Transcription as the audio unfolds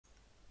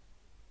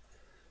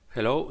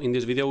Hello, in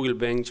this video we'll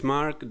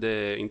benchmark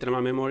the internal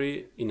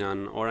memory in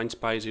an Orange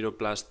Pi 0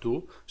 Plus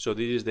 2. So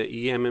this is the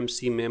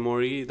eMMC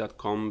memory that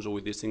comes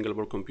with this single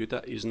board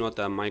computer. It's not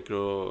a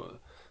micro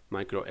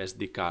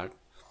SD card.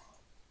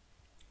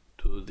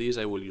 To do this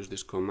I will use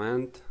this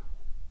command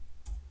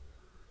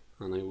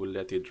and I will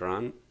let it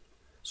run.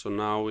 So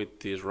now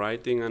it is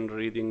writing and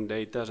reading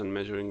data and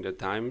measuring the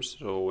times.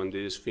 So when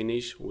this is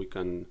finished we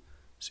can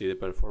see the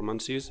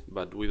performances,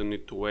 but we don't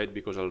need to wait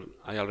because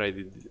I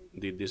already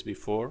did this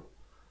before.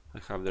 I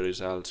have the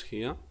results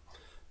here.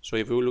 So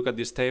if we look at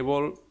this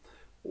table,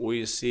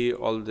 we see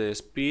all the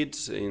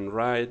speeds in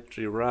write,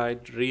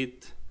 rewrite,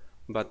 read,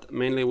 but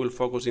mainly we'll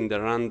focus in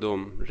the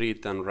random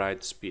read and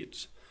write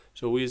speeds.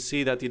 So we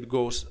see that it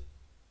goes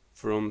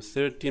from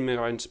 30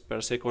 megabytes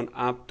per second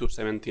up to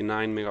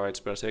 79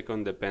 megabytes per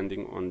second,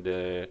 depending on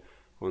the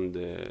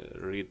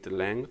read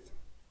length.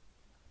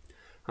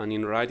 And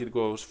in write it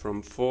goes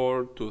from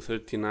 4 to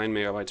 39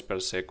 megabytes per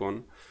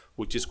second,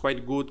 which is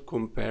quite good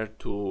compared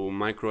to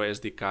micro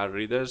SD card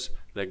readers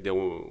like the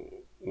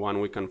one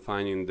we can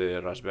find in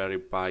the Raspberry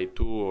Pi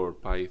 2 or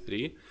Pi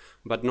 3,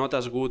 but not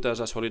as good as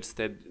a solid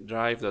state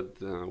drive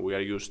that we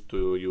are used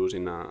to use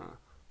in a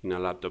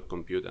laptop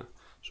computer.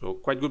 So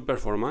quite good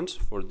performance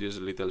for this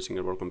little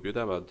single board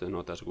computer, but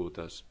not as good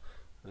as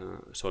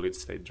solid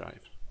state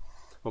drive.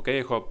 Okay,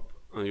 I hope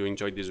you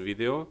enjoyed this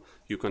video.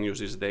 You can use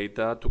this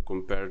data to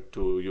compare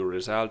to your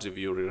results if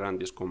you rerun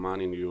this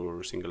command in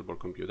your single board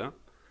computer.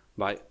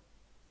 Bye.